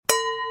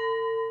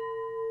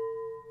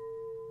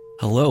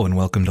Hello and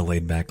welcome to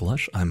Laid Back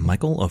Lush. I'm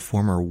Michael, a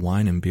former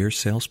wine and beer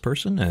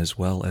salesperson as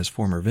well as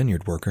former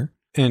vineyard worker.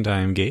 And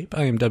I'm Gabe.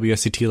 I am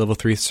WSET Level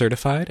 3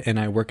 certified, and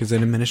I work as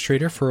an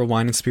administrator for a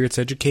wine and spirits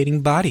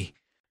educating body.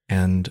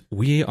 And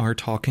we are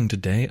talking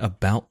today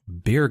about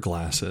beer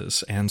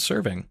glasses and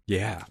serving.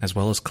 Yeah. As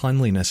well as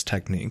cleanliness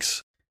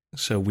techniques.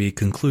 So we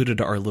concluded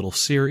our little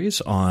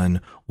series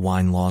on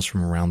wine laws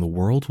from around the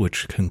world,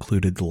 which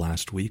concluded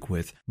last week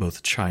with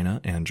both China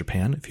and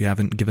Japan. If you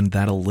haven't given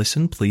that a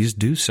listen, please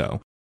do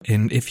so.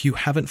 And if you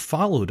haven't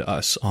followed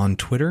us on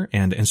Twitter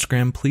and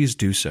Instagram, please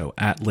do so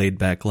at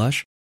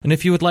LaidBackLush. And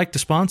if you would like to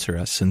sponsor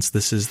us, since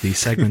this is the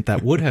segment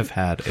that would have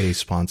had a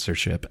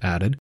sponsorship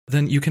added,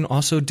 then you can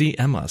also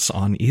DM us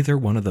on either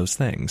one of those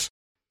things.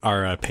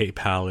 Our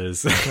PayPal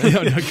is...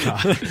 Oh, no,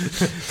 God.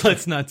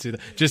 Let's not do that.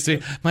 Just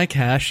say, my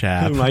Cash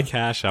App. My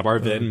Cash App, our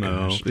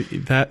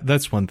Venmo.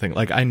 That's one thing.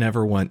 Like, I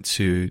never want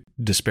to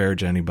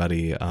disparage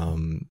anybody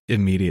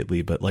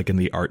immediately, but like in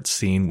the art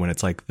scene, when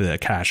it's like the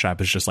Cash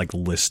App is just like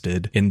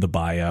listed in the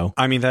bio.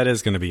 I mean, that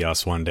is going to be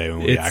us one day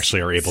when we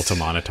actually are able to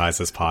monetize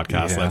this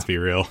podcast, let's be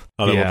real.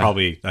 Although we'll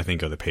probably, I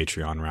think, go the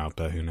Patreon route,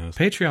 but who knows?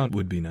 Patreon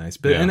would be nice.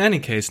 But in any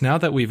case, now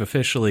that we've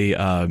officially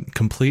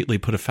completely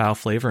put a foul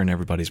flavor in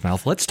everybody's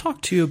mouth, let's talk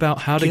to you about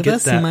how to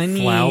get that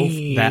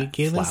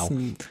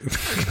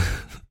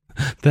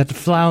that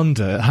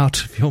flounder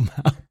out of your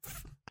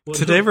mouth.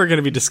 Today we're going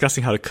to be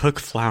discussing how to cook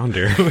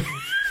flounder.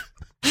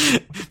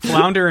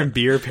 Flounder and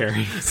beer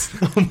pairings.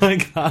 Oh my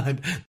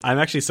God. I'm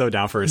actually so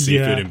down for a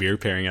seafood and beer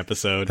pairing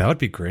episode. That would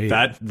be great.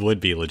 That would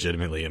be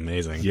legitimately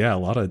amazing. Yeah,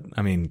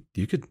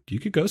 you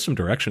could go some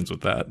directions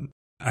with that.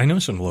 I know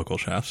some local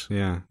chefs.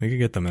 Yeah. We could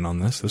get them in on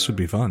this. This would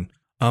be fun.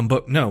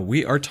 But no,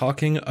 we are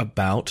talking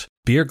about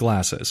beer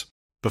glasses.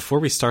 Before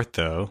we start,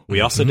 though, we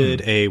also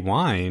did a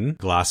wine,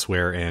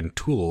 glassware, and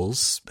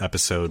tools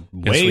episode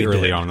way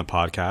early on in the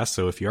podcast.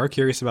 So if you are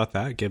curious about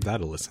that, give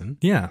that a listen.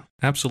 Yeah,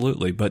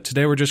 absolutely. But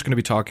today we're just going to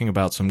be talking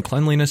about some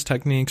cleanliness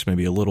techniques,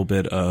 maybe a little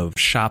bit of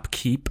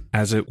shopkeep,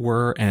 as it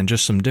were, and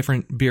just some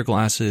different beer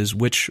glasses,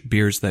 which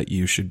beers that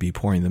you should be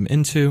pouring them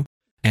into.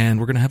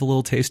 And we're going to have a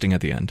little tasting at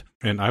the end.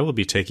 And I will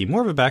be taking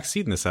more of a back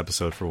seat in this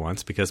episode for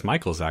once, because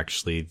Michael's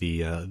actually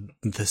the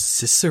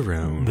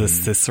Cicerone. The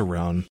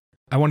Cicerone.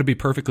 I want to be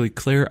perfectly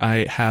clear.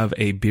 I have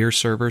a beer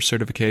server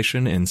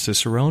certification in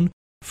Cicerone.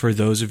 For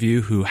those of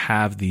you who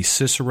have the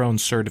Cicerone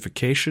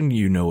certification,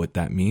 you know what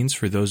that means.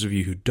 For those of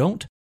you who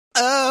don't,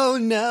 oh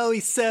no, he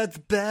said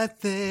the bad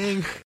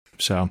thing.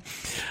 So,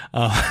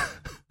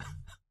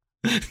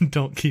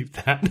 don't keep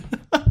that.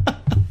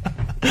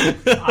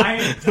 I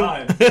am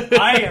done.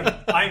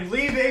 I'm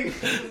leaving.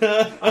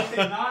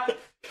 I'm not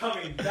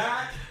coming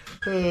back.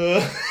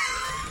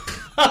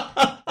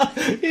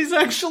 He's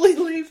actually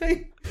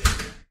leaving.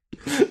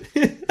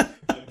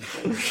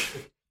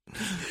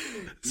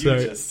 You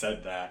just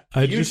said that.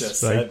 I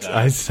said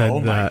that.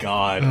 Oh my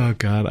God. Oh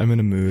God, I'm in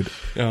a mood.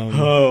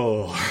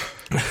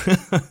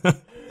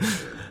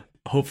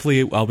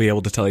 Hopefully, I'll be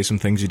able to tell you some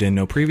things you didn't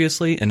know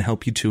previously and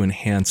help you to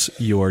enhance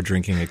your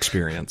drinking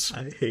experience.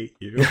 I hate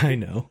you. I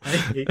know. I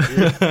hate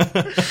you.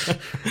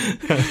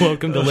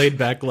 Welcome to Laid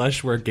Back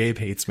Lush, where Gabe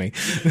hates me.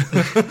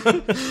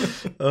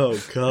 Oh,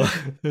 God.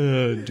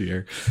 Oh,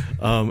 dear.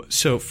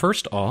 So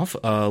first off,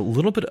 a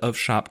little bit of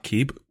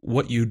shopkeep.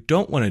 What you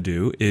don't want to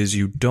do is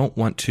you don't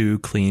want to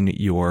clean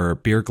your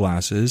beer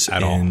glasses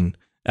at all.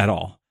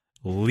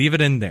 Leave it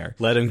in there.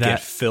 Let them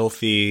get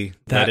filthy.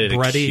 That let it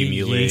bready,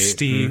 accumulate.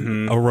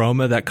 yeasty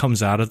aroma that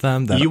comes out of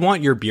them. You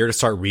want your beer to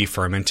start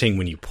re-fermenting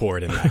when you pour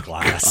it in that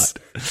glass.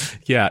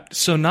 Yeah,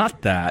 so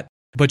not that.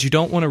 But you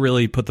don't want to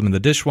really put them in the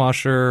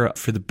dishwasher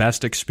for the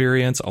best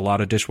experience. A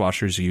lot of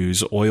dishwashers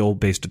use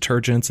oil-based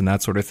detergents and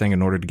that sort of thing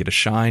in order to get a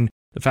shine.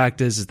 The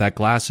fact is that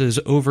glasses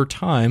over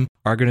time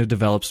are going to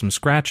develop some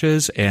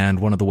scratches, and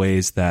one of the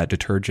ways that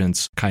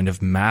detergents kind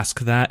of mask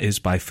that is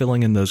by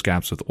filling in those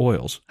gaps with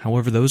oils.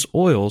 However, those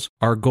oils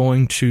are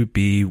going to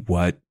be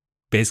what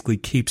basically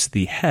keeps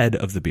the head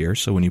of the beer.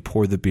 So when you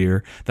pour the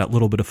beer, that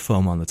little bit of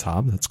foam on the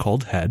top, that's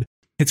called head,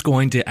 it's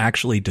going to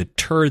actually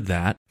deter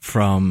that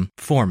from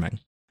forming.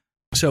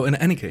 So in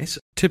any case,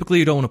 typically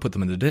you don't want to put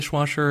them in the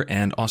dishwasher,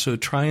 and also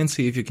try and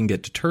see if you can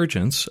get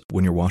detergents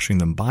when you're washing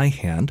them by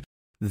hand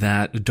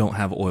that don't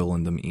have oil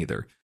in them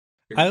either.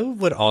 I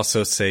would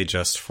also say,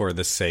 just for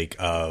the sake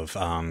of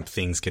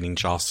things getting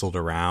jostled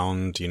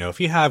around, if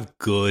you have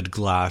good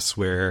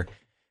glassware,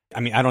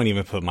 I mean, I don't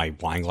even put my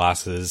wine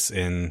glasses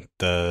in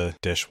the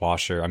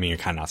dishwasher. I mean, you're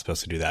kind of not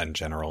supposed to do that in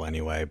general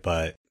anyway,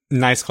 but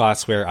nice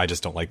glassware, I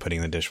just don't like putting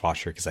in the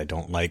dishwasher because I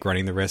don't like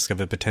running the risk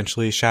of it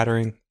potentially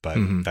shattering, but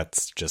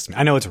that's just me.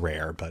 I know it's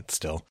rare, but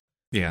still.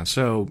 Yeah,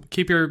 so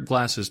keep your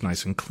glasses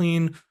nice and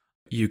clean.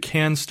 You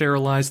can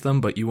sterilize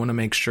them, but you want to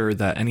make sure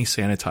that any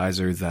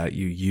sanitizer that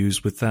you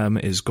use with them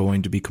is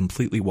going to be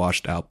completely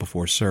washed out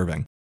before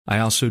serving. I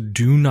also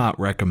do not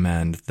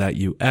recommend that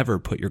you ever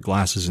put your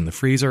glasses in the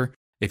freezer.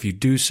 If you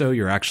do so,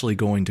 you're actually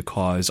going to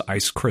cause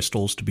ice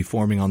crystals to be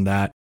forming on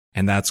that,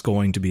 And that's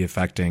going to be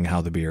affecting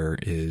how the beer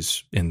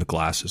is in the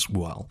glass as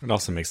well. It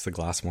also makes the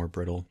glass more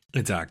brittle.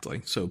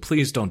 Exactly. So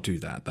please don't do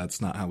that.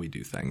 That's not how we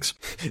do things.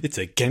 It's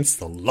against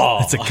the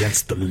law. It's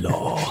against the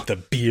law. The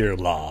beer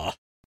law.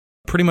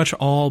 Pretty much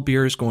all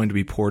beer is going to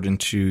be poured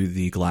into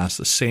the glass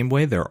the same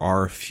way. There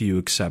are a few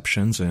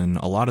exceptions, and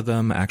a lot of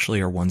them actually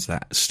are ones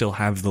that still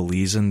have the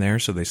lees in there,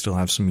 so they still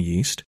have some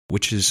yeast,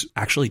 which is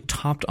actually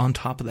topped on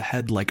top of the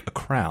head like a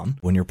crown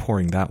when you're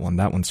pouring that one.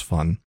 That one's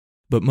fun.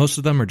 But most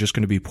of them are just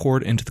going to be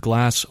poured into the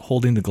glass,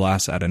 holding the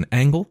glass at an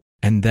angle,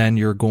 and then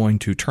you're going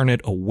to turn it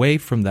away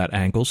from that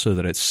angle so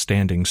that it's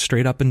standing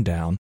straight up and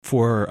down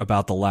for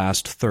about the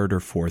last third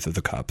or fourth of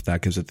the cup.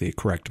 That gives it the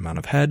correct amount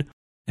of head.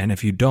 And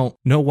if you don't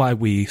know why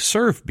we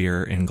serve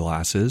beer in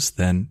glasses,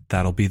 then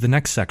that'll be the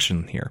next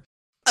section here.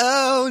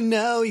 Oh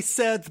no, he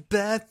said the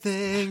bad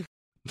thing.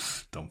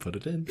 Don't put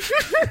it in.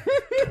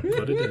 Don't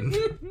put it in.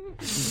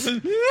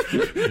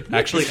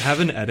 Actually, have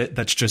an edit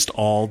that's just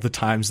all the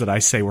times that I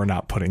say we're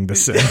not putting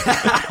this in. We're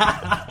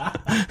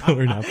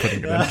not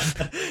putting it in.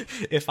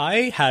 If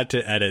I had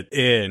to edit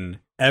in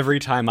every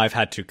time I've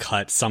had to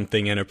cut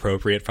something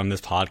inappropriate from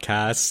this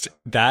podcast,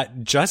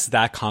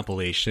 that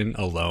compilation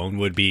alone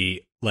would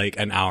be like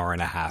an hour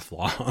and a half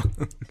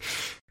long.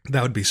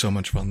 That would be so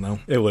much fun, though.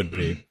 It would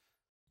be.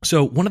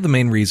 So one of the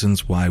main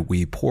reasons why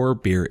we pour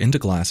beer into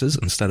glasses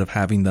instead of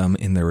having them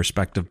in their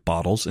respective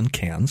bottles and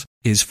cans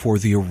is for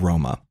the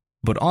aroma,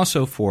 but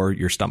also for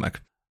your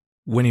stomach.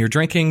 When you're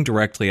drinking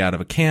directly out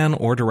of a can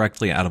or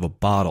directly out of a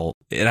bottle,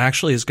 it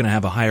actually is going to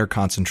have a higher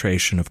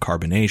concentration of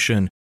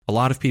carbonation. A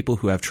lot of people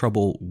who have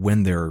trouble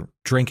when they're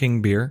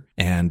drinking beer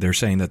and they're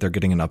saying that they're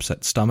getting an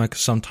upset stomach,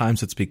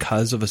 sometimes it's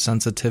because of a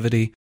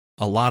sensitivity.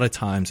 A lot of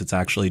times it's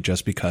actually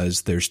just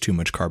because there's too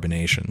much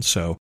carbonation.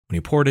 So when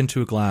you pour it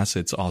into a glass,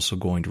 it's also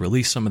going to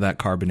release some of that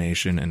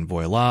carbonation, and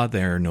voila,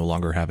 they're no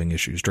longer having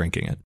issues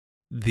drinking it.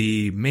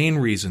 The main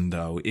reason,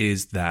 though,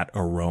 is that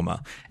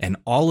aroma. And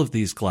all of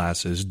these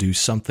glasses do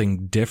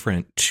something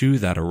different to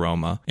that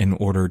aroma in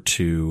order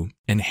to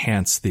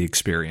enhance the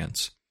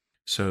experience.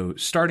 So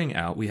starting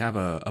out, we have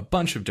a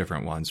bunch of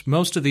different ones.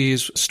 Most of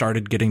these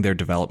started getting their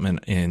development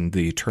in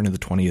the turn of the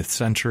 20th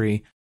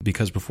century,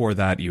 because before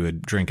that, you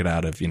would drink it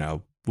out of,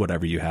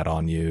 whatever you had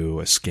on you,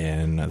 a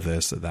skin, a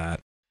this, or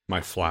that. My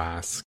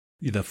flask.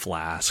 The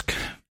flask.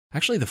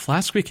 Actually, the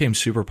flask became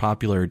super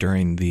popular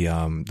during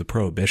the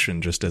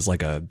Prohibition, just as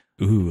like a,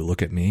 ooh,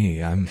 look at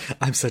me. I'm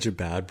such a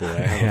bad boy. I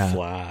have a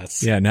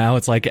flask. Yeah, now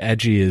it's like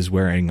edgy is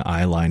wearing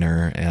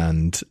eyeliner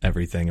and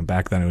everything. And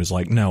back then it was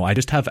like, no, I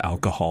just have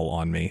alcohol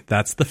on me.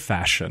 That's the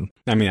fashion.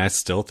 I mean, I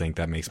still think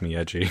that makes me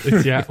edgy.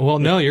 Yeah, well,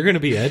 no, you're going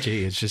to be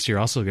edgy. It's just you're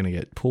also going to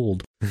get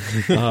pulled.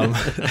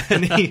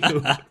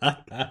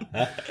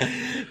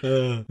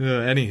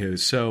 Anywho,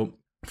 so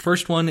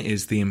first one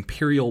is the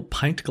Imperial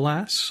Pint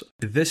Glass.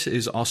 This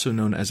is also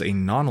known as a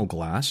nonnal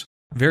glass.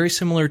 Very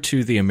similar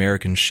to the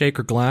American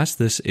shaker glass,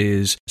 this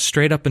is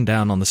straight up and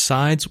down on the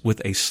sides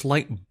with a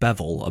slight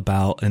bevel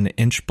about an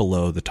inch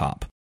below the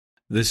top.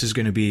 This is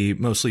going to be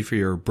mostly for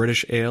your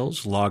British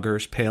ales,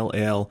 lagers, pale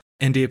ale,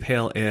 India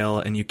pale ale,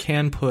 and you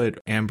can put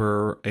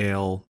amber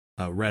ale,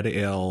 red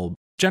ale,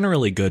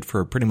 generally good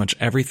for pretty much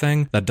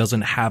everything that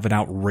doesn't have an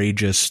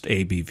outrageous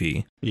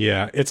ABV.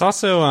 Yeah, it's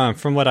also,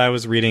 from what I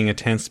was reading, it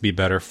tends to be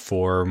better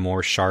for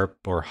more sharp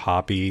or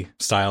hoppy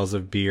styles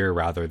of beer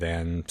rather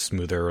than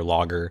smoother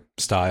lager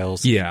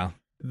styles. Yeah.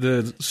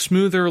 The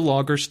smoother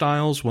lager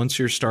styles, once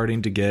you're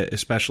starting to get,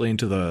 especially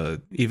into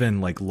the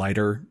even like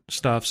lighter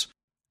stuffs,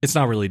 it's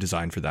not really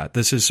designed for that.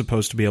 This is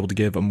supposed to be able to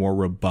give a more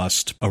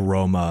robust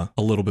aroma,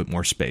 a little bit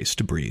more space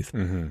to breathe.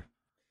 Mm-hmm.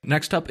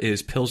 Next up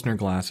is Pilsner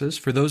glasses.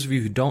 For those of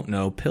you who don't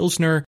know,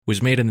 Pilsner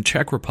was made in the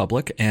Czech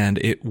Republic, and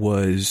it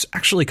was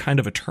actually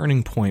kind of a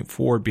turning point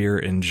for beer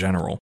in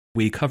general.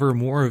 We cover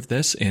more of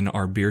this in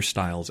our beer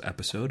styles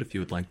episode, if you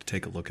would like to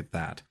take a look at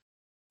that.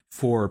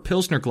 For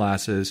Pilsner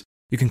glasses,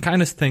 you can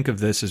kind of think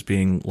of this as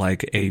being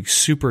like a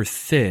super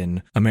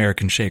thin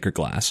American shaker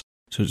glass.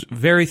 So it's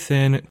very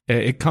thin.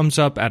 It comes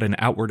up at an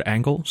outward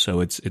angle, so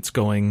it's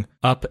going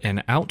up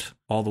and out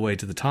all the way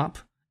to the top.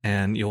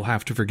 And you'll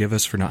have to forgive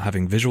us for not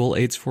having visual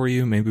aids for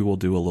you. Maybe we'll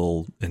do a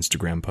little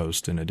Instagram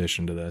post in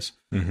addition to this.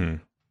 Mm-hmm.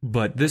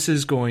 But this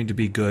is going to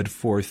be good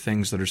for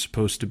things that are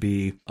supposed to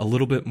be a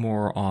little bit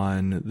more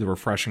on the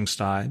refreshing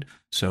side.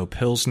 So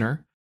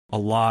Pilsner, a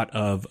lot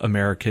of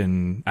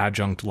American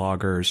adjunct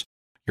lagers,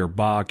 your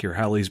Bock, your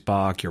Helles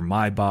Bock, your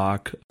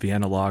Maibach,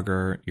 Vienna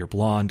Lager, your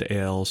blonde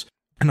ales,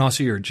 and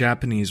also your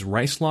Japanese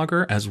rice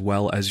lager, as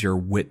well as your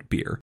wit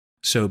beer.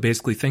 So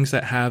basically things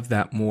that have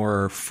that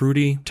more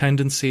fruity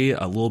tendency,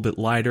 a little bit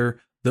lighter,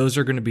 those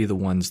are going to be the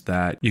ones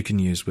that you can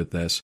use with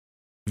this.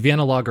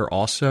 Vienna Lager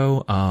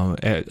also,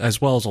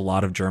 as well as a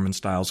lot of German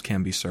styles,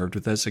 can be served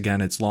with this.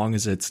 Again, as long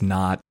as it's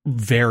not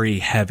very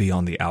heavy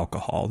on the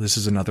alcohol. This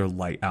is another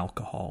light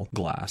alcohol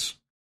glass.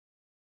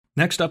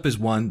 Next up is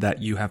one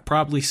that you have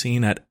probably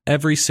seen at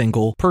every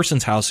single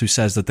person's house who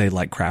says that they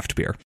like craft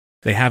beer.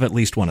 They have at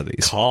least one of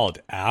these.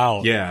 Called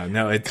out. Yeah,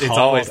 no, it's Called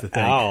always the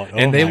thing. out. Oh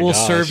and they my will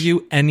gosh. serve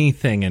you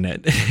anything in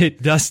it.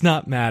 It does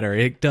not matter.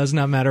 It does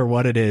not matter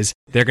what it is.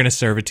 They're going to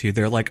serve it to you.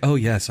 They're like, oh,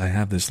 yes, I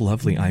have this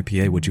lovely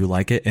IPA. Would you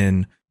like it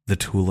in the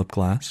tulip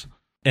glass?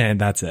 And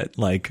that's it.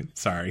 Like,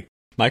 sorry.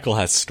 Michael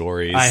has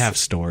stories. I have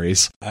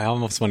stories. I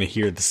almost want to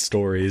hear the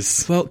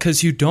stories. Well,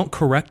 because you don't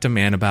correct a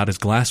man about his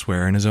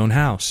glassware in his own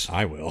house.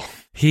 I will.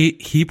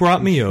 He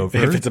brought me over.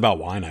 If it's about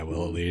wine, I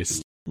will at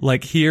least.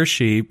 Like, he or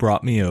she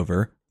brought me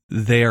over.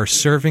 They are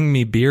serving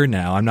me beer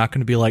now. I'm not going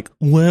to be like,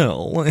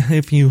 well,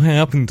 if you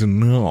happen to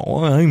know,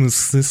 I'm a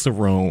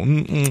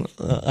Cicerone.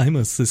 I'm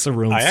a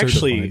Cicerone. I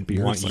actually certified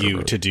beer want server.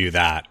 you to do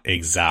that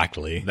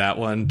exactly. That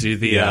one. Do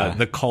the Yeah.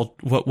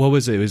 what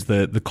was it? It was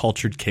the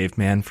cultured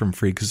caveman from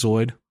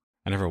Freakazoid.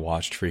 I never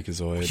watched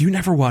Freakazoid. You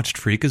never watched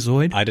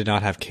Freakazoid? I did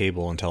not have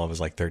cable until I was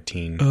like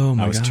 13. Oh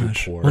my I was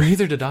gosh. too poor. Well,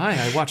 neither did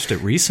I. I watched it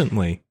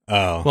recently.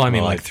 Oh. Well, I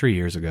mean, like 3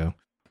 years ago.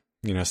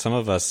 You know, some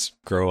of us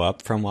grow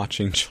up from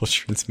watching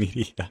children's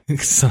media.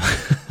 And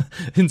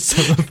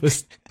some of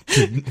us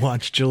didn't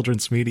watch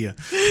children's media.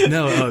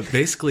 No,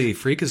 basically,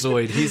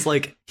 Freakazoid,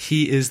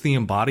 he is the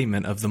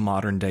embodiment of the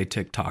modern day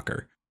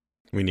TikToker.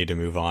 We need to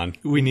move on.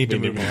 We need to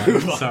move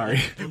on.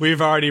 Sorry. We've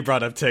already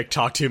brought up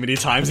TikTok too many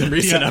times in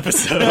recent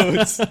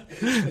episodes.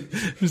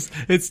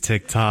 It's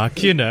TikTok,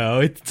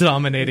 it's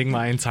dominating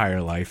my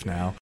entire life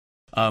now.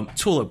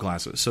 Tulip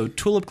glasses. So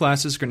tulip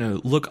glasses are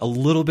going to look a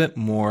little bit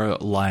more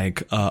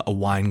like a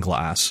wine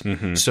glass.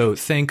 Mm-hmm. So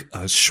think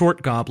a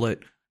short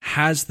goblet,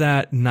 has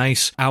that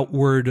nice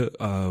outward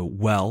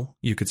well,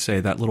 you could say,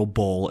 that little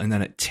bowl, and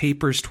then it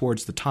tapers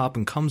towards the top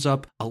and comes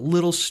up a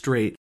little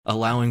straight,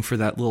 allowing for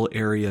that little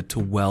area to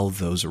well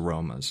those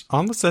aromas.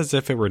 Almost as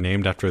if it were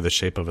named after the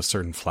shape of a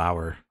certain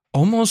flower.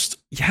 Almost,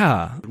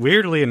 yeah.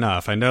 Weirdly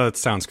enough, I know it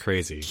sounds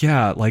crazy.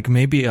 Yeah, like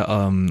maybe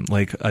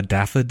like a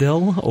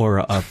daffodil or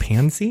a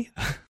pansy.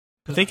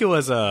 I think it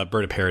was a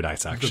bird of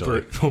paradise,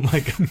 actually. Oh my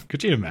god,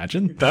 could you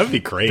imagine? That'd be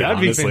great, That'd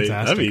be honestly.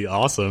 fantastic. That'd be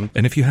awesome.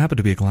 And if you happen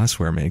to be a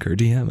glassware maker,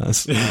 DM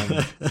us.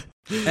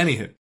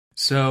 Anywho,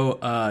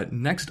 so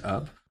next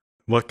up.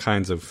 What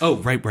kinds of Oh,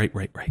 right.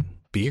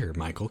 beer,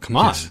 Michael? Come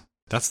on. Yes.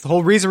 That's the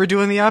whole reason we're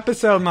doing the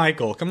episode,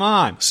 Michael. Come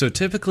on. So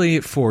typically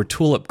for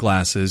tulip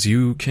glasses,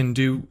 you can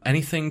do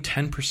anything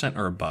 10%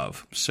 or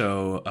above.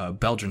 So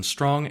Belgian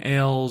strong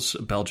ales,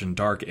 Belgian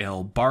dark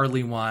ale,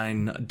 barley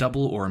wine,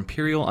 double or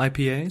imperial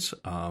IPAs,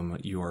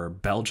 your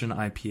Belgian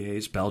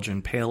IPAs,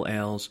 Belgian pale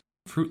ales,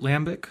 fruit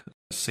lambic,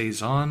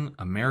 saison,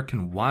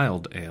 American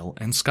wild ale,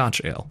 and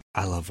Scotch ale.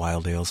 I love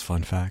wild ales,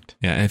 fun fact.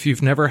 Yeah, and if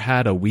you've never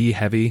had a wee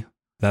heavy,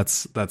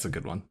 that's a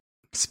good one.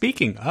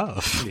 Speaking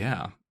of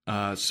Yeah.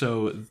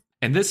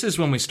 And this is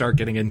when we start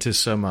getting into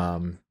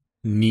some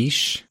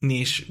niche,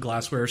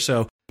 glassware.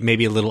 So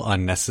maybe a little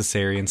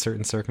unnecessary in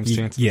certain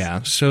circumstances.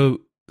 yeah.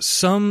 So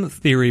some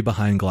theory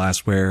behind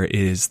glassware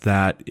is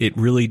that it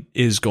really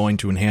is going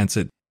to enhance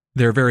it.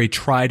 They're very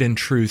tried and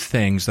true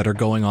things that are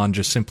going on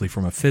just simply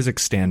from a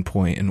physics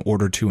standpoint in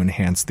order to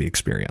enhance the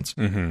experience.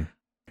 Mm-hmm.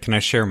 Can I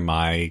share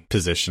my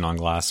position on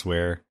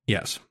glassware?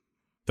 Yes.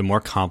 The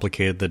more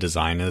complicated the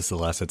design is, the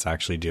less it's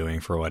actually doing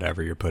for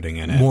whatever you're putting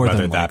in it. More than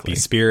Whether that likely. be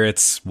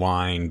spirits,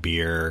 wine,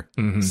 beer.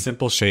 Mhm.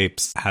 Simple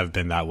shapes have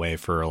been that way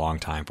for a long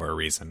time for a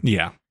reason.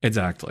 Yeah,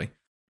 exactly.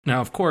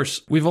 Now, of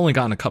course, we've only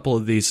gotten a couple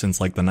of these since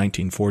like the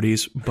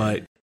 1940s,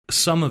 but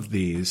some of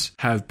these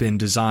have been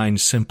designed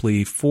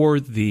simply for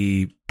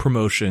the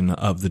promotion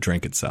of the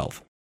drink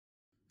itself.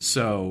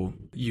 So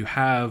you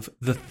have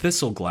the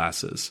thistle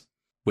glasses,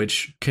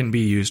 which can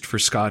be used for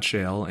Scotch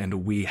ale and a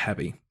wee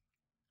heavy.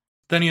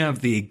 Then you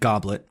have the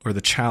goblet or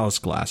the chalice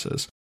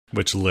glasses.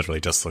 Which literally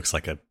just looks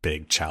like a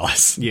big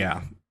chalice.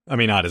 Yeah. I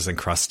mean, not as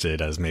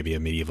encrusted as maybe a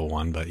medieval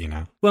one, but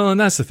Well, and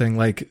that's the thing.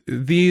 Like,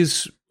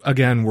 these,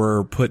 again,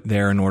 were put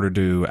there in order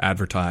to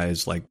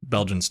advertise, like,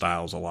 Belgian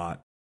styles a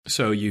lot.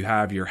 So you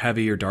have your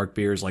heavy or dark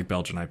beers like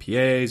Belgian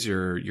IPAs,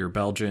 your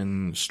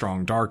Belgian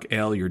strong dark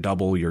ale, your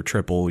double, your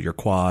triple, your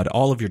quad.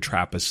 All of your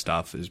Trappist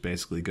stuff is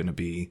basically going to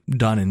be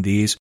done in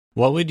these.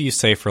 What would you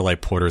say for like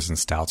porters and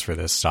stouts for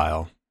this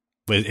style?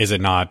 Is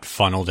it not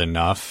funneled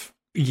enough?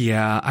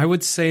 Yeah, I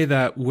would say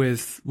that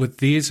with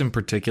these in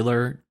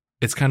particular,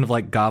 it's kind of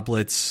like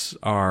goblets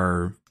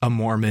are a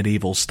more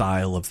medieval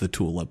style of the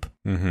tulip.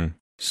 Mm-hmm.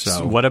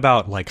 So What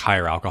about like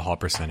higher alcohol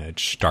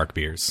percentage dark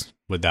beers?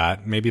 Would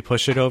that maybe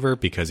push it over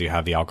because you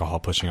have the alcohol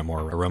pushing up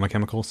more aroma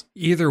chemicals?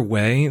 either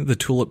way, the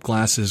tulip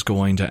glass is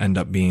going to end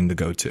up being the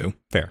go-to.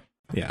 Fair.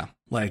 Yeah,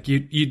 like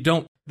you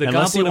don't. The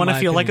Unless you goblet, in want to my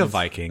feel like a opinion,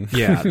 Viking.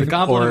 Yeah, the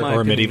goblet in my or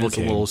a opinion medieval is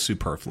king. a little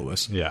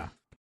superfluous. Yeah.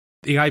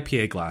 The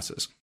IPA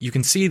glasses. You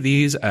can see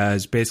these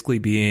as basically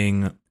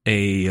being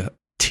a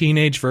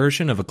teenage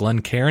version of a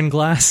Glencairn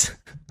glass,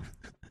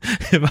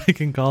 if I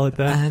can call it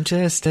that. I'm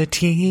just a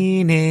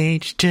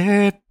teenage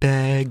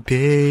dirtbag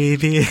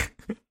baby.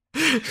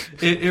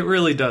 It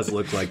really does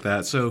look like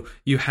that. So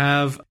you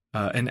have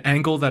an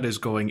angle that is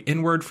going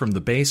inward from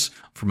the base,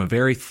 from a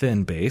very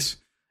thin base,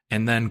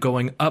 and then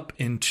going up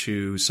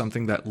into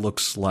something that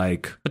looks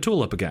like a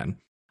tulip again.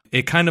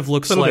 It kind of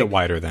looks A little like bit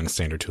wider than a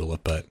standard tulip,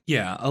 but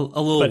yeah, a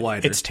little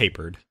wider. it's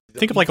tapered.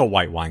 Think of like a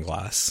white wine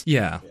glass.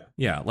 Yeah,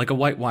 like a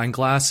white wine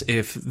glass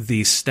if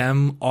the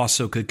stem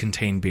also could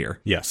contain beer.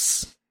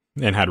 Yes,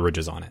 and had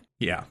ridges on it.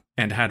 Yeah,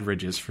 and had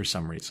ridges for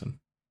some reason.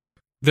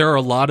 There are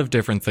a lot of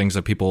different things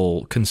that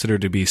people consider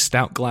to be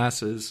stout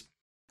glasses.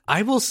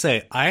 I will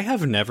say, I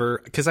have never,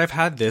 because I've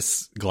had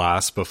this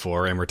glass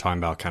before, and we're talking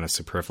about kind of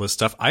superfluous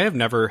stuff. I have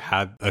never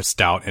had a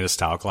stout in a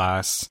stout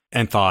glass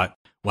and thought,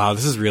 wow,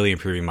 this is really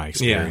improving my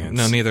experience. Yeah,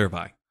 no, neither have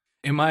I.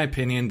 In my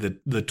opinion,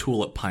 the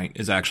tulip pint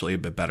is actually a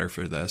bit better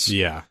for this.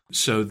 Yeah.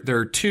 So there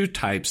are two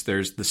types.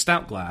 There's the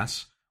stout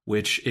glass,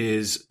 which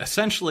is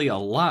essentially a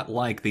lot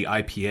like the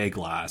IPA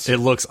glass. It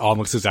looks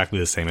almost exactly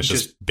the same. It's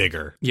just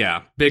bigger.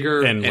 Yeah,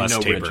 bigger and less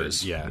no tapered.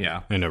 ridges.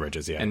 Yeah. And no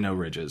ridges, yeah. And no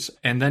ridges.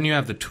 And then you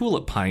have the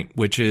tulip pint,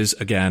 which is,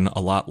 again, a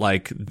lot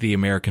like the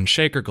American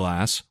shaker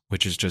glass,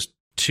 which is just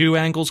two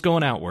angles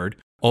going outward,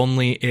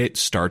 only it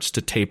starts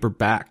to taper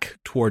back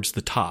towards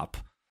the top.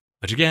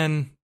 Which,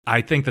 again,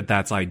 I think that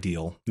that's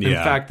ideal. Yeah. In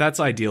fact, that's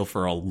ideal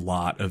for a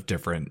lot of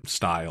different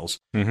styles.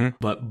 Mm-hmm.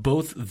 But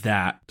both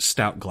that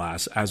stout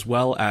glass as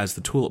well as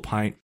the tulip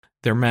pint,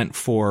 they're meant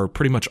for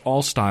pretty much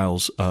all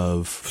styles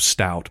of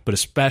stout, but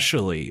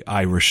especially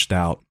Irish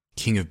stout.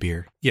 King of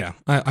beer. Yeah,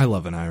 I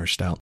love an Irish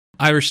stout.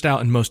 Irish stout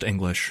and most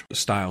English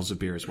styles of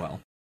beer as well.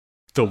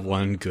 The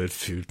one good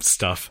food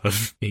stuff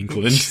of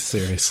England.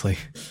 Seriously.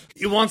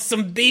 You want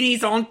some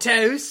beanies on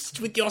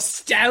toast with your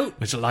stout?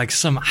 Would you like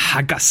some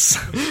haggis?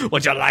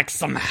 Would you like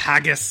some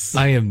haggis?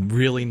 I am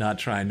really not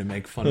trying to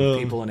make fun of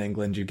people in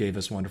England. You gave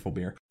us wonderful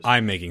beer.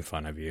 I'm making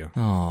fun of you.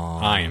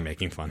 Aww. I am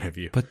making fun of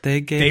you. But they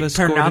gave us...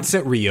 They pronounce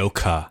it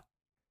Rioja.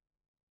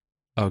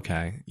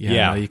 Okay.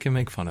 Yeah. No, you can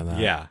make fun of that.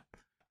 Yeah.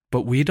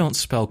 But we don't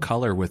spell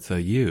color with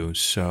a U,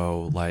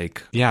 so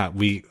like... Yeah,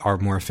 we are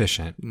more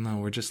efficient. No,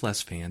 we're just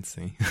less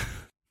fancy.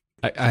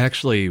 I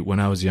actually, when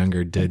I was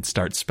younger, did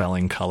start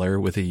spelling color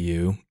with a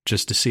U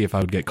just to see if I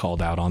would get called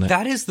out on it.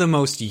 That is the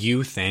most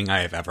you thing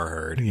I have ever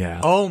heard.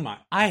 Yeah. Oh my,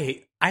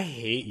 I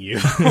hate you.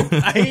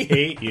 I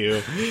hate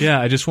you.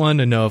 Yeah, I just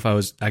wanted to know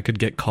if I could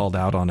get called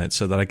out on it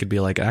so that I could be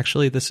like,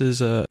 actually, this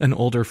is an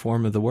older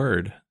form of the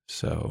word,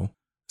 so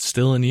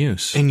still in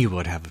use. And you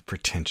would have a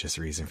pretentious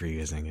reason for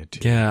using it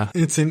too. Yeah.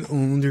 It's an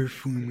older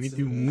form of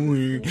the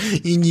word.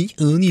 And the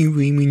only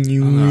way when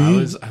you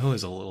I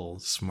was a little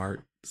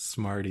smart.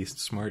 You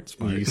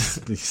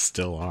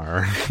still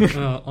are.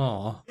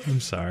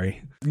 I'm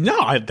sorry.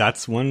 No,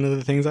 that's one of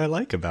the things I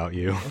like about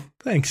you.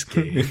 Thanks,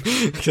 Kate.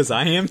 Because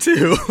I am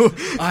too.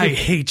 I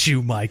hate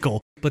you,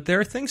 Michael. But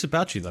there are things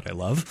about you that I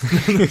love.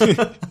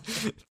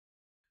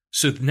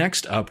 So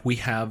next up, we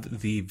have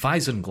the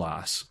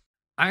Weissenglas.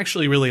 I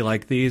actually really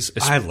like these.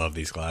 I love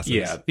these glasses.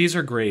 Yeah, these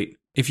are great.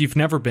 If you've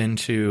never been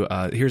to,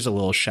 here's a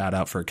little shout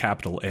out for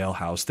Capital Ale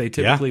House. They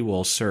typically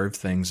will serve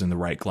things in the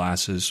right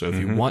glasses. So if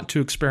you want to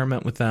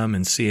experiment with them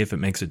and see if it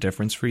makes a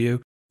difference for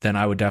you, then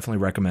I would definitely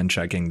recommend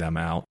checking them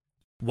out.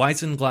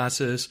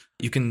 Weissenglasses,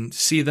 you can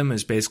see them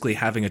as basically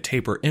having a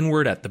taper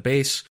inward at the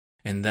base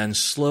and then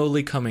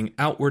slowly coming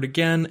outward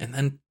again and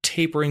then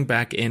tapering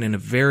back in a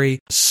very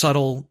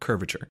subtle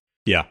curvature.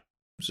 Yeah.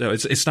 So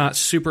it's not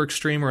super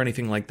extreme or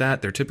anything like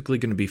that. They're typically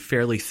going to be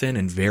fairly thin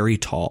and very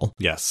tall.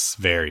 Yes,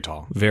 very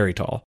tall. Very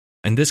tall.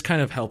 And this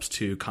kind of helps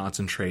to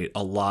concentrate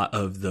a lot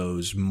of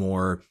those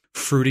more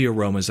fruity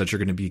aromas that you're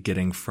going to be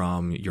getting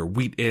from your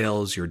wheat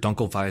ales, your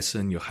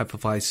Dunkelweizen, your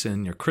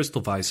Hefeweizen, your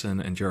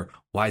Crystalweizen, and your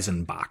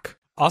Weizenbach.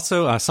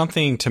 Also,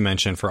 something to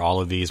mention for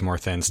all of these more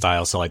thin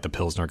styles, so like the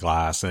Pilsner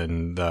glass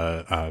and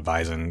the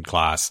Weizen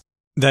glass,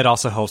 that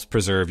also helps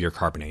preserve your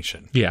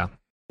carbonation. Yeah.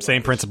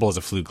 Same principle as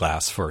a flue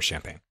glass for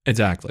champagne.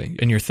 Exactly.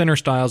 In your thinner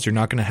styles, you're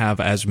not going to have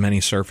as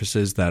many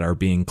surfaces that are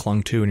being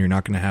clung to, and you're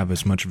not going to have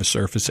as much of a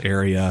surface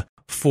area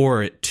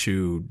for it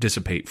to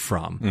dissipate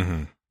from.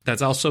 Mm-hmm.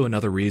 That's also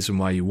another reason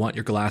why you want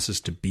your glasses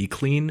to be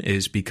clean,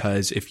 is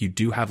because if you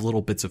do have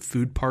little bits of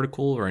food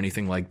particle or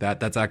anything like that,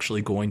 that's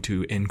actually going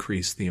to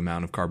increase the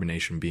amount of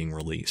carbonation being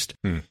released.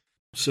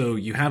 So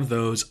you have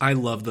those. I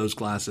love those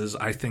glasses.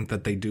 I think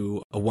that they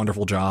do a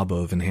wonderful job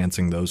of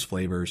enhancing those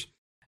flavors.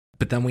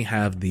 But then we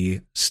have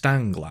the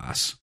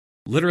Stanglas.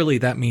 Literally,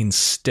 that means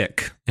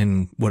stick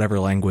in whatever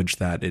language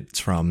that it's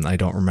from. I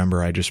don't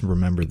remember. I just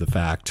remember the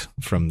fact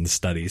from the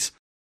studies.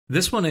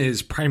 This one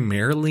is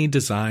primarily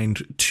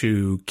designed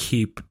to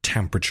keep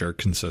temperature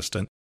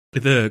consistent.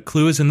 The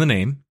clue is in the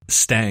name,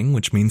 Stang,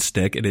 which means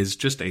stick. It is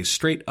just a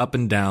straight up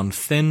and down,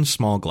 thin,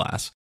 small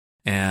glass.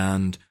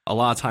 And a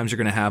lot of times you're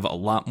going to have a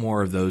lot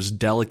more of those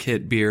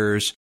delicate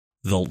beers,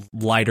 the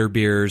lighter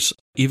beers,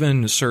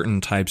 even certain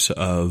types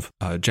of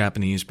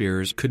Japanese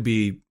beers could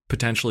be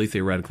potentially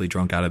theoretically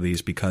drunk out of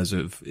these because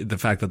of the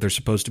fact that they're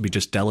supposed to be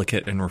just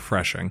delicate and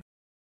refreshing.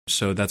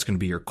 So that's going to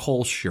be your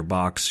Kolsch, your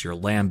Bocks, your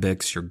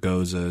Lambics, your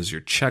Gozas, your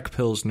Czech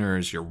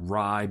Pilsners, your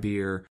rye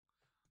beer.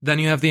 Then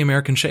you have the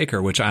American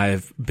Shaker, which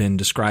I've been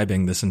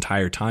describing this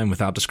entire time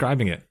without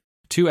describing it.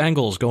 Two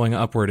angles going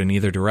upward in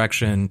either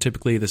direction.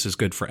 Typically, this is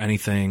good for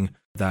anything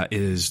that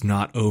is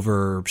not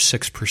over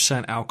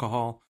 6%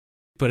 alcohol.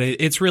 But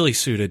it's really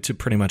suited to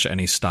pretty much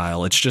any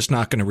style. It's just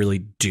not going to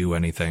really do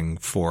anything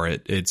for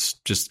it. It's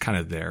just kind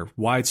of there.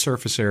 Wide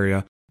surface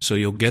area, So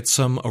you'll get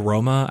some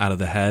aroma out of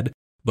the head,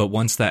 but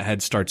once that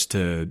head starts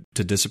to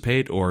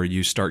dissipate, or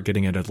you start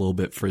getting it a little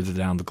bit further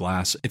down the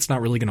glass, it's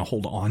not really going to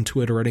hold on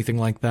to it or anything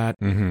like that.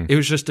 Mm-hmm. It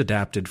was just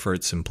adapted for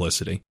its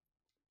simplicity.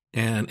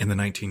 And in the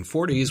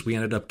 1940s, we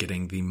ended up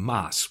getting the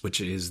Maas,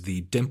 which is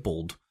the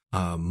dimpled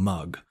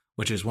mug,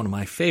 which is one of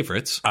my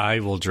favorites.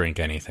 I will drink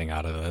anything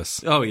out of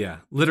this. Oh, yeah.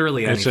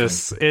 Literally anything.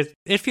 It's just,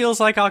 it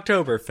feels like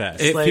Oktoberfest.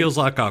 It feels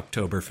like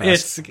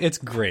Oktoberfest. It's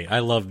great. I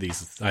love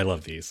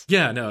these.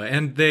 Yeah, no,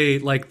 and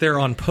they're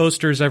on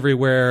posters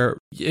everywhere.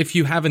 If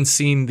you haven't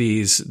seen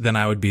these, then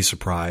I would be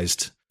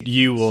surprised.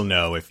 You will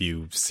know if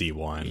you see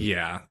one.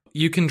 Yeah.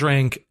 You can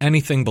drink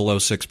anything below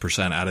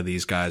 6% out of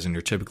these guys, and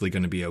you're typically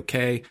going to be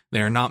okay.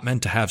 They are not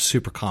meant to have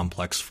super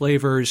complex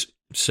flavors.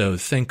 So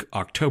think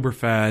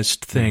Oktoberfest,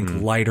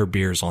 think lighter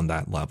beers on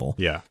that level.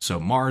 Yeah. So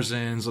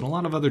Marzens and a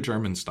lot of other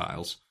German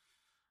styles.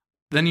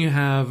 Then you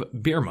have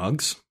beer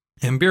mugs.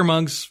 And beer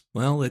mugs,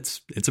 well, it's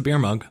a beer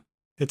mug.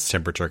 It's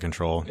temperature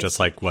control, just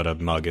like what a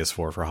mug is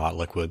for hot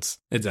liquids.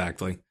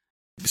 Exactly.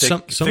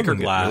 Some thicker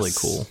glass. Really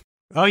cool.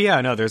 Oh,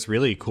 yeah, no, there's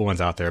really cool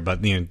ones out there,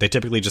 but they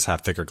typically just have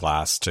thicker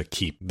glass to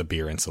keep the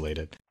beer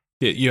insulated.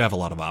 You have a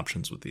lot of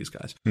options with these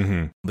guys.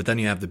 Mm-hmm. But then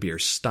you have the beer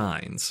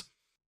steins.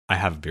 I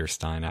have a beer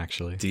stein,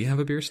 actually. Do you have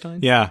a beer stein?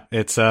 Yeah,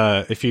 it's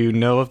if you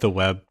know of the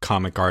web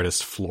comic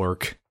artist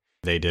Flork,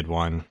 they did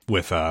one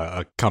with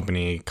a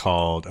company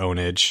called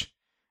Onage,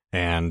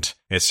 and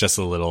it's just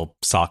a little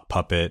sock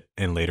puppet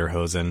in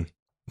lederhosen.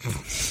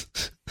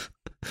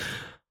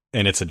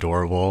 And it's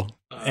adorable.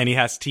 And he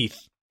has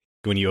teeth.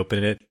 When you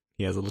open it,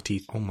 he has little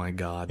teeth. Oh my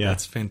god, Yeah.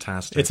 that's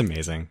fantastic. It's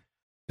amazing.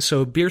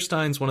 So beer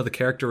steins, one of the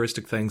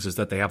characteristic things is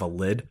that they have a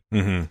lid.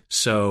 Mm-hmm.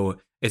 So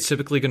it's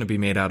typically going to be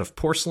made out of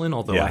porcelain,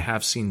 although Yeah. I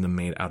have seen them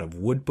made out of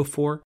wood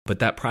before. But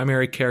that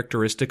primary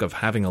characteristic of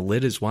having a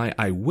lid is why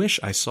I wish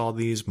I saw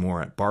these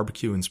more at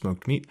barbecue and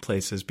smoked meat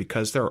places,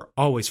 because there are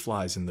always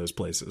flies in those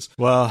places.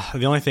 Well,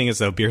 the only thing is,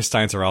 though, beer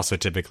steins are also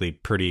typically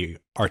pretty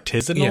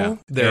artisanal. Yeah,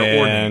 they're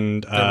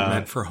ornate. They're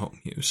meant for home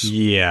use.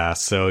 Yeah,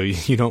 so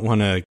you don't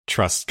want to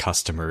trust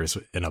customers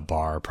in a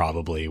bar,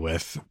 probably,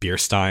 with beer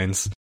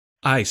steins.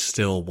 I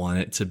still want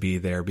it to be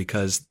there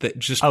because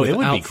just it would be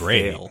without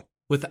great.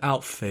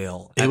 Without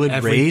fail, It at would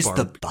every raise bar-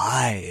 the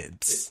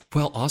vibes.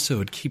 Well, also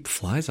it'd keep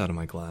flies out of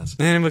my glass.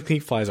 And it would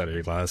keep flies out of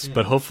your glass. Yeah.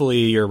 But hopefully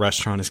your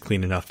restaurant is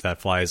clean enough that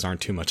flies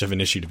aren't too much of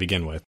an issue to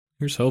begin with.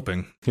 Here's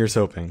hoping. Here's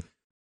hoping.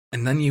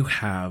 And then you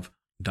have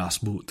Das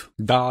Boot.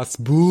 Das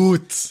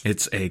Boot.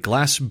 It's a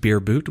glass beer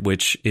boot,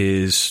 which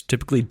is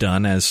typically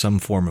done as some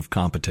form of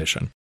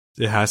competition.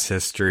 It has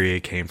history.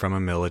 It came from a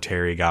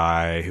military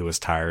guy who was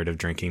tired of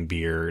drinking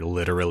beer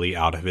literally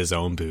out of his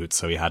own boot.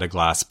 So he had a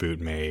glass boot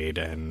made,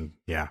 and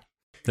yeah.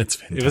 That's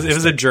fantastic. It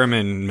was a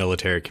German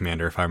military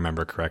commander, if I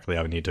remember correctly.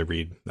 I would need to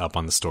read up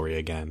on the story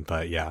again.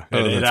 But yeah,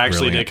 it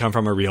actually did come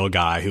from a real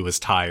guy who was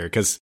tired,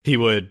 because he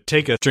would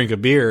take a drink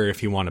of beer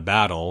if he won a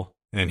battle,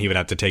 and he would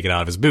have to take it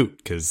out of his boot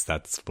because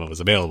that's what was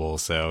available.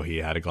 So he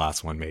had a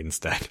glass one made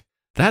instead.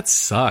 That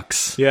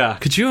sucks. Yeah.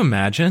 Could you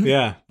imagine?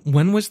 Yeah.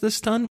 When was this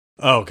done?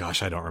 Oh,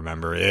 gosh, I don't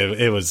remember.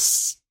 It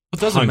was... It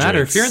doesn't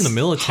matter. If you're in the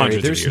military, hundreds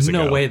of there's years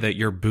no ago. way that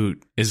your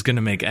boot is going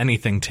to make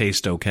anything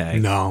taste okay.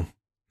 No.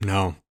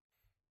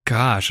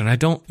 Gosh, and I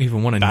don't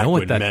even want to know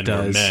what that men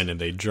does. were men and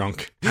they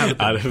drunk Out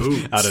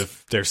out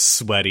of their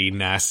sweaty,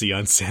 nasty,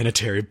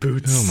 unsanitary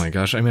boots. Oh my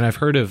gosh. I mean, I've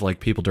heard of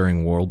like people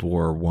during World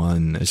War I,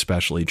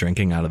 especially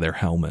drinking out of their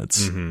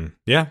helmets. Mm-hmm.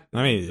 Yeah,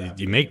 I mean,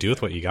 you make do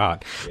with what you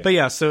got. Yeah. But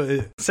yeah, so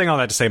saying all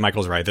that to say,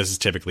 Michael's right. This is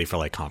typically for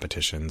like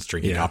competitions,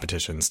 drinking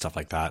competitions, stuff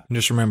like that. And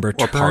just remember,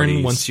 Or turn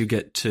parties. once you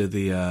get to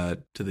the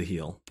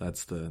heel.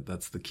 That's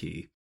the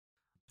key.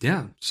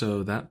 Yeah,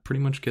 so that pretty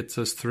much gets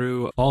us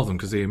through all of them,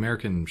 because the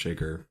American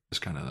shaker is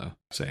kind of the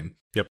same.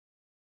 Yep.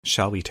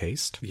 Shall we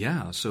taste?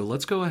 Yeah, so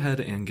let's go ahead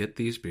and get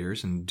these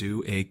beers and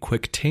do a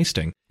quick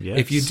tasting. Yes.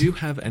 If you do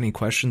have any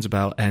questions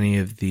about any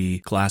of the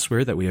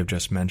glassware that we have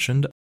just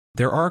mentioned,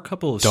 there are a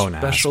couple of Don't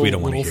ask. special We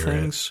don't wanna little hear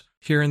things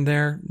here and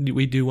there.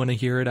 We do want to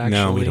hear it, actually.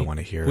 No, we don't want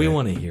to hear it. We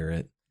want to hear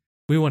it.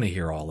 We want to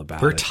hear all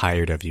about We're it.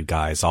 tired of you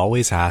guys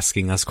always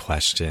asking us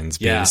questions,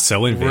 being Yeah.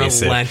 so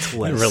invasive.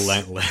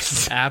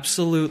 Relentless.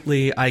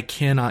 Absolutely, I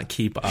cannot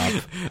keep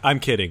up. I'm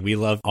kidding. We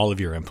love all of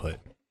your input.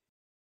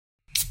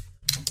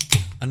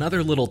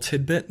 Another little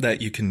tidbit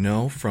that you can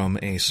know from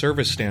a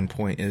service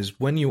standpoint is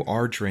when you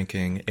are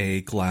drinking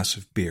a glass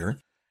of beer,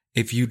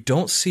 if you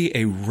don't see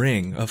a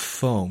ring of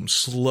foam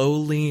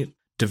slowly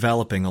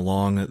developing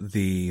along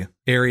the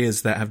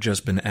areas that have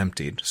just been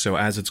emptied. So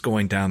as it's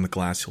going down the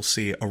glass, you'll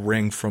see a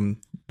ring from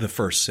the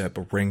first sip,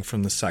 a ring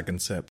from the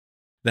second sip.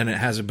 Then it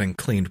hasn't been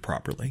cleaned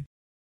properly.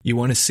 You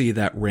want to see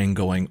that ring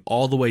going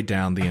all the way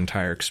down the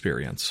entire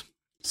experience.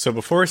 So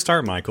before we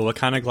start, Michael, what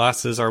kind of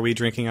glasses are we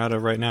drinking out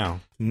of right now?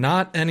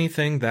 Not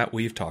anything that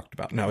we've talked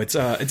about. No, it's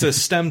a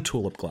stem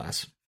tulip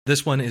glass.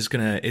 This one is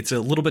it's a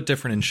little bit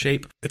different in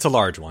shape. It's a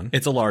large one.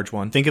 It's a large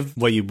one. Think of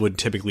what you would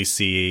typically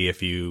see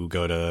if you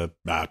go to,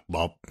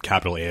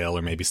 Capital Ale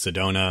or maybe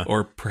Sedona.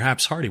 Or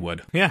perhaps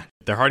Hardywood. Yeah,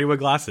 they're Hardywood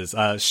glasses.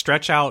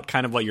 Stretch out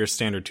kind of what your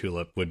standard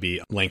tulip would be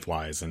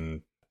lengthwise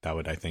and That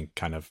would, I think,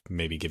 kind of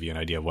maybe give you an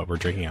idea of what we're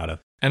drinking out of.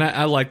 And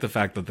I like the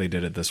fact that they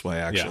did it this way,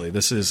 actually. Yeah.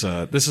 This is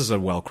a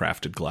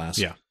well-crafted glass.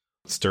 Yeah.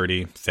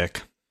 Sturdy,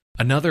 thick.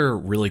 Another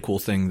really cool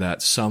thing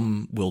that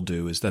some will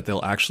do is that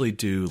they'll actually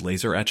do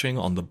laser etching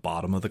on the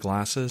bottom of the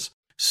glasses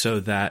so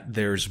that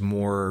there's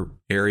more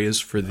areas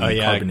for the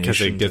carbonation.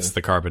 Because it gets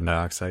the carbon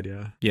dioxide,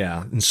 yeah.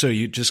 Yeah, and so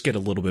you just get a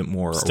little bit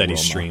more steady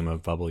aroma. stream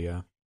of bubble,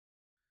 yeah.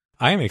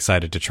 I am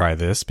excited to try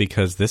this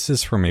because this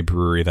is from a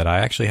brewery that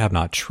I actually have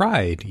not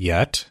tried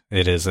yet.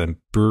 It is a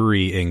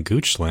brewery in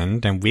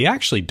Goochland, and we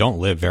actually don't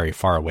live very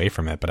far away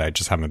from it, but I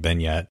just haven't been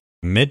yet.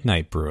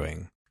 Midnight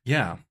Brewing.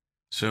 Yeah.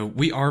 So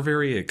we are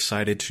very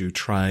excited to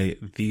try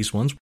these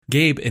ones.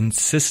 Gabe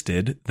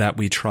insisted that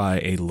we try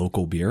a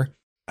local beer.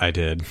 I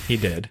did. He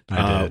did.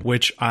 I did.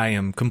 Which I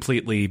am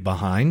completely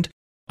behind.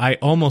 I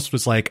almost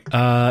was like,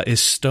 is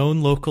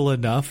Stone local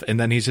enough? And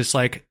then he's just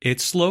like,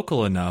 it's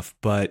local enough,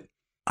 but...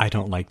 I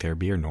don't like their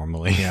beer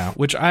normally. Yeah,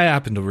 which I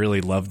happen to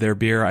really love their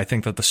beer. I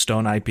think that the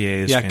Stone IPA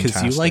is fantastic. Yeah,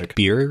 because you like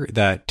beer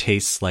that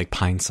tastes like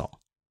pine sol.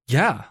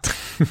 Yeah,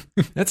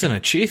 that's an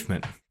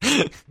achievement.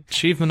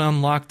 Achievement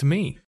unlocked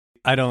me.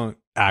 I don't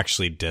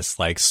actually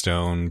dislike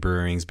Stone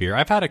Brewing's beer.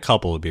 I've had a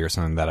couple of beers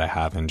from them that I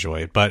have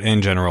enjoyed, but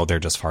in general, they're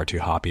just far too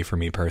hoppy for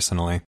me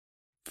personally.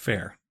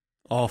 Fair.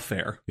 All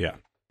fair. Yeah.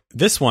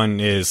 This one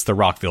is the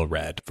Rockville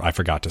Red. I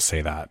forgot to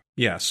say that.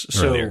 Yes.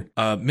 Earlier.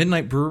 So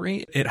Midnight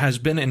Brewery, it has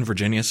been in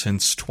Virginia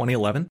since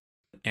 2011,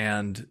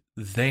 and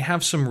they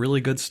have some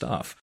really good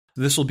stuff.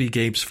 This will be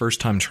Gabe's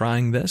first time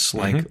trying this,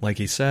 like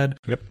he said.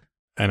 Yep.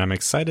 And I'm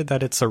excited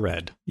that it's a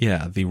red.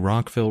 Yeah, the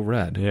Rockville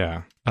Red.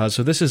 Yeah.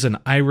 So this is an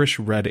Irish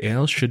red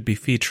ale. Should be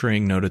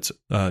featuring notes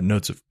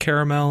of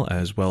caramel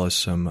as well as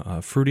some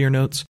fruitier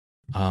notes.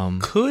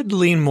 Could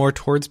lean more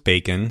towards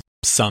bacon.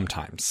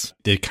 Sometimes.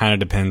 It kind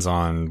of depends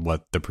on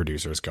what the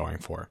producer is going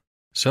for.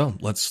 So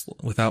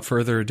without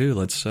further ado,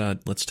 let's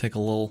take a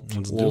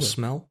little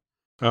smell.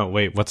 Oh,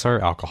 wait, what's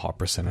our alcohol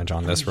percentage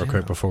on this real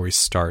quick before we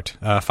start?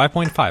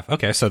 5.5.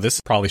 Okay, so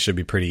this probably should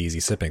be pretty easy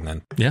sipping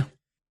then. Yeah.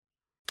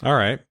 All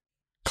right.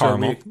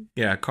 Caramel.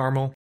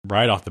 Caramel.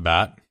 Right off the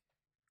bat.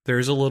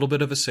 There's a little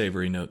bit of a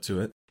savory note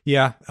to it.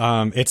 Yeah,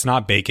 it's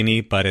not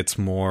bacony, but it's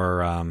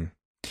more...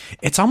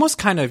 It's almost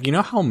kind of, you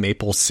know how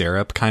maple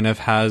syrup kind of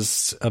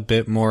has a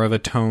bit more of a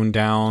toned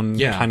down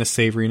kind of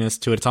savoriness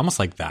to it? It's almost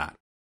like that.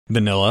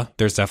 Vanilla.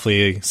 There's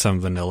definitely some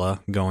vanilla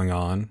going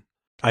on.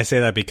 I say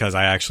that because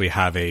I actually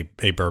have a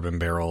bourbon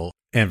barrel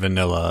and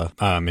vanilla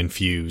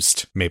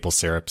infused maple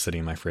syrup sitting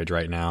in my fridge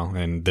right now.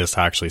 And this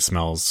actually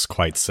smells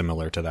quite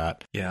similar to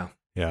that. Yeah.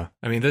 Yeah.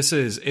 I mean,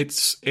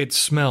 it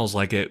smells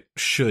like it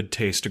should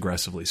taste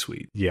aggressively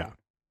sweet. Yeah.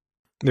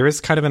 There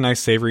is kind of a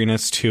nice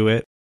savoriness to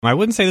it. I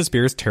wouldn't say this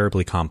beer is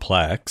terribly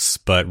complex,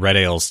 but red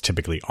ales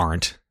typically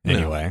aren't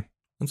anyway.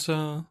 No. Let's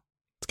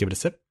give it a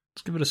sip.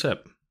 Let's give it a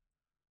sip.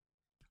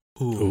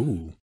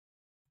 Ooh.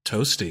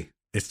 Toasty.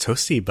 It's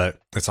toasty, but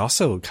it's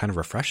also kind of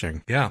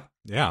refreshing. Yeah.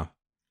 Yeah.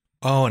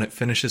 Oh, and it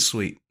finishes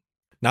sweet.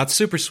 Not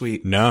super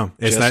sweet. No,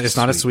 it's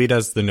not as sweet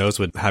as the nose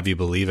would have you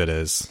believe it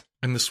is.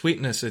 And the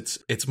sweetness,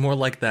 it's more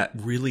like that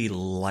really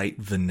light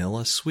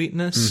vanilla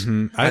sweetness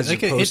as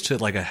like opposed to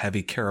like a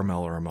heavy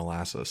caramel or a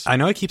molasses. I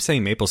know I keep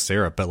saying maple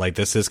syrup, but like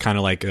this is kind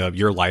of like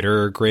your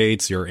lighter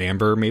grades, your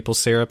amber maple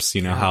syrups.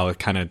 You know how it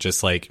kind of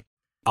just like,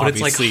 but it's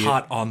like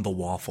hot on the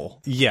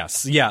waffle.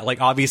 Yes, yeah. Like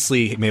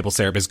obviously maple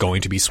syrup is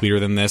going to be sweeter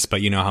than this,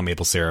 but you know how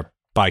maple syrup,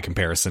 by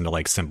comparison to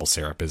like simple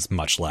syrup, is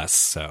much less.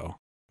 So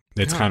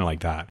it's kind of like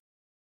that.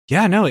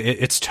 Yeah, no,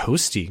 it's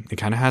toasty. It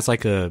kind of has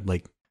like a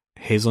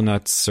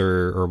hazelnuts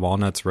or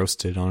walnuts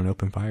roasted on an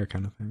open fire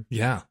kind of thing.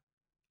 Yeah.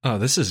 Oh,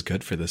 this is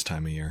good for this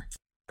time of year.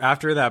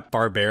 After that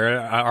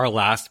Barbera, our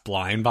last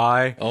blind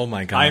buy. Oh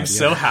my God. I'm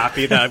so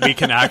happy that we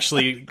can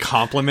actually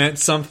compliment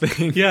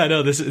something. Yeah,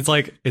 no,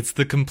 it's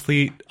the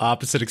complete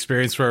opposite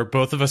experience where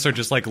both of us are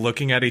just like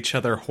looking at each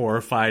other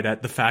horrified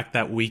at the fact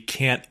that we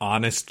can't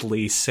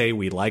honestly say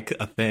we like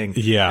a thing.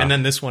 Yeah. And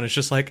then this one is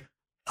just like,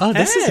 oh,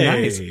 this is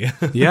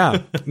nice.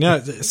 Yeah. No,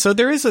 so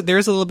there is a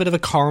little bit of a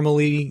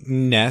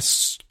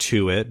caramely-ness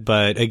to it,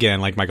 but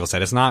again, like Michael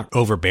said, it's not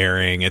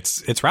overbearing.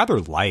 It's rather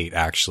light,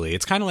 actually.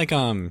 It's kind of like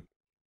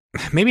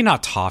maybe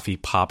not toffee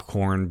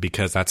popcorn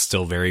because that's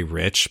still very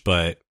rich,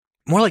 but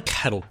more like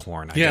kettle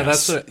corn, I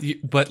guess.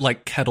 But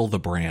like Kettle the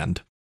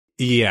brand.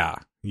 Yeah.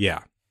 Yeah.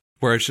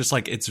 Where it's just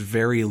like it's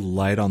very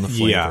light on the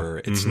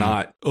flavor. Yeah. It's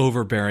not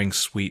overbearing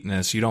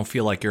sweetness. You don't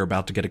feel like you're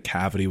about to get a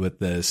cavity with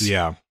this.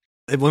 Yeah.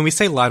 When we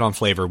say light on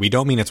flavor, we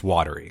don't mean it's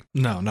watery.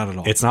 No, not at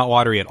all. It's not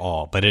watery at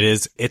all, but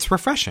it's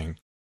refreshing.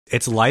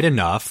 It's light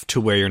enough to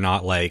where you're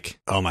not like,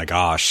 oh my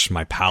gosh,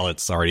 my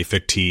palate's already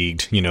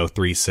fatigued,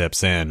 3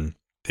 sips in.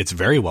 It's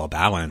very well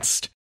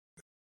balanced.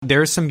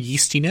 There's some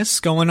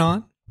yeastiness going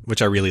on,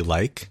 which I really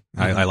like.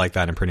 I like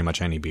that in pretty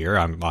much any beer.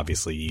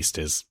 Obviously, yeast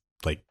is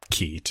like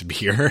key to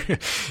beer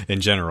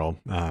in general.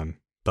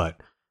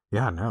 But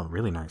yeah, no,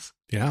 really nice.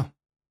 Yeah.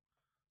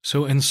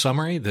 So in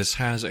summary, this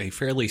has a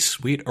fairly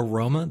sweet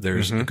aroma.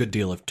 There's a good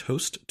deal of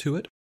toast to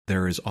it.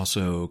 There is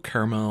also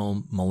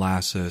caramel,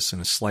 molasses,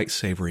 and a slight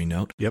savory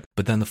note. Yep.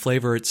 But then the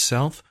flavor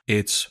itself,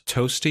 it's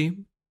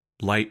toasty,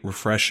 light,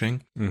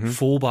 refreshing,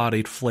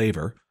 full-bodied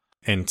flavor.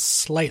 And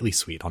slightly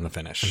sweet on the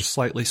finish. And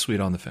slightly sweet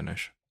on the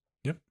finish.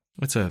 Yep.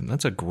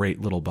 That's a great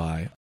little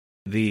buy.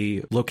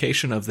 The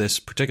location of this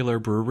particular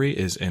brewery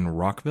is in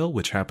Rockville,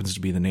 which happens to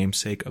be the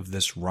namesake of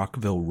this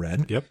Rockville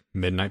Red. Yep.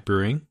 Midnight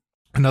Brewing.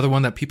 Another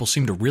one that people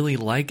seem to really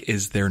like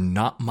is their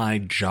Not My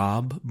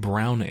Job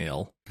Brown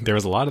Ale. There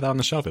was a lot of that on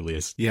the shelf, at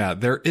least. Yeah,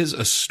 there is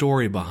a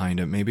story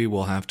behind it. Maybe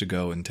we'll have to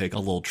go and take a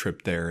little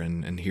trip there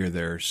and hear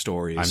their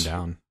stories. I'm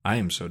down. I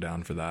am so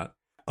down for that.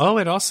 Oh,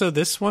 and also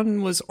this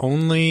one was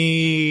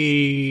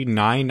only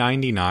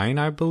 $9.99,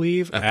 I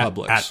believe. At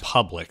Publix. At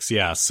Publix,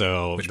 yeah.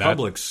 So which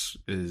Publix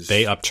is...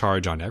 They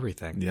upcharge on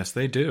everything. Yes,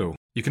 they do.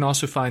 You can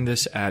also find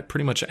this at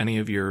pretty much any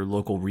of your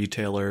local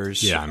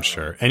retailers. Yeah, I'm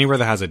sure. Anywhere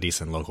that has a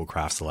decent local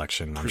craft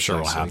selection, I'm sure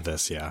will have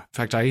this, yeah. In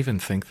fact, I even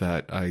think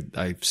that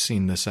I've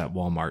seen this at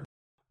Walmart.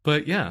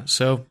 But yeah,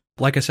 so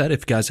like I said,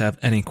 if you guys have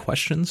any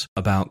questions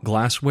about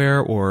glassware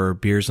or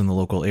beers in the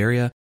local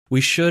area, we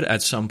should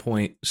at some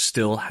point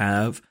still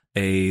have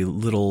a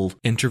little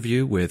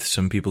interview with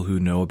some people who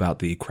know about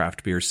the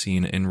craft beer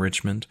scene in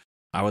Richmond.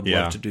 I would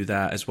love to do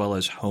that, as well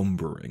as home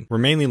brewing. We're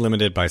mainly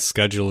limited by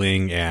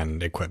scheduling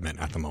and equipment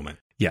at the moment.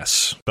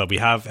 Yes. But we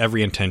have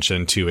every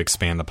intention to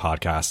expand the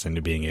podcast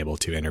into being able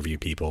to interview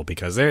people,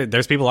 because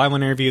there's people I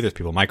want to interview, there's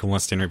people Michael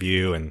wants to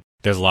interview, and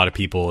there's a lot of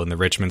people in the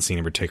Richmond scene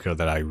in particular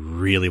that I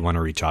really want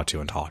to reach out to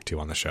and talk to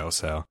on the show.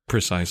 So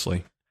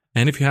precisely.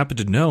 And if you happen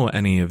to know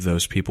any of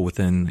those people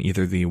within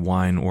either the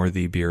wine or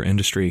the beer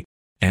industry,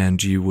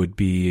 and you would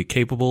be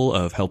capable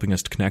of helping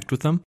us to connect with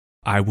them,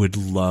 I would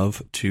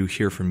love to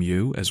hear from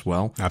you as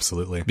well.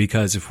 Absolutely.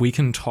 Because if we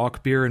can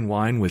talk beer and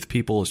wine with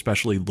people,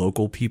 especially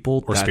local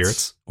people.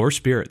 Or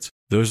spirits.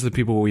 Those are the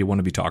people we want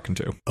to be talking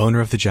to. Owner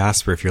of the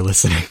Jasper, if you're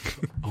listening.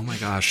 Oh my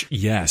gosh,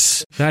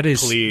 yes. That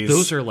is, please.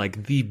 Those are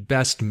like the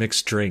best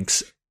mixed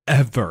drinks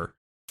ever.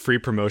 Free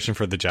promotion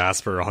for the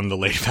Jasper on the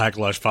Laid Back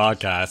Lush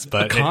podcast,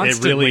 but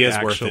it really is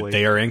worth it.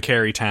 They are in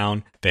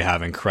Carytown. They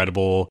have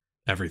incredible...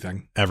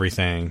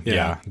 Everything.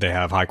 Yeah. They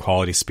have high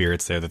quality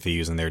spirits there that they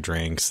use in their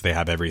drinks. They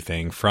have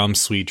everything from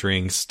sweet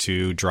drinks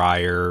to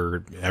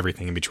drier,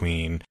 everything in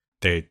between.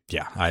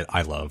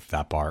 I love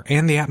that bar.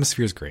 And the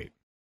atmosphere is great.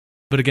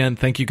 But again,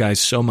 thank you guys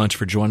so much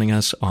for joining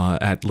us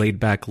at Laid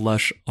Back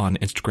Lush on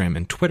Instagram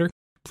and Twitter.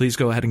 Please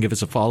go ahead and give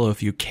us a follow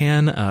if you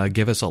can.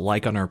 Give us a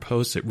like on our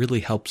posts. It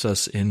really helps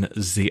us in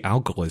the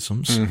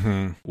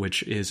algorithms,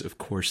 which is, of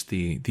course,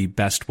 the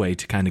best way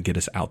to kind of get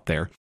us out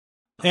there.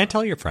 And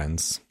tell your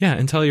friends. Yeah,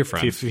 and tell your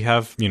friends. If you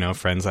have,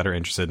 friends that are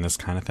interested in this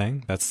kind of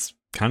thing, that's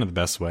kind of the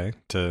best way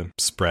to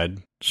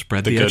spread the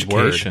good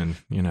education,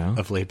 word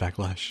of Laid Back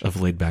Lush. Of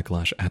Laid Back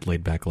Lush, at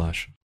Laid Back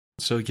Lush.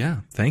 So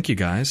yeah, thank you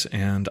guys,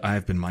 and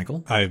I've been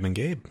Michael. I've been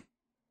Gabe.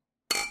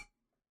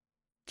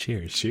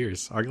 Cheers.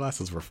 Cheers. Our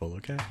glasses were full,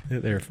 okay?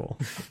 They're full.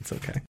 It's okay.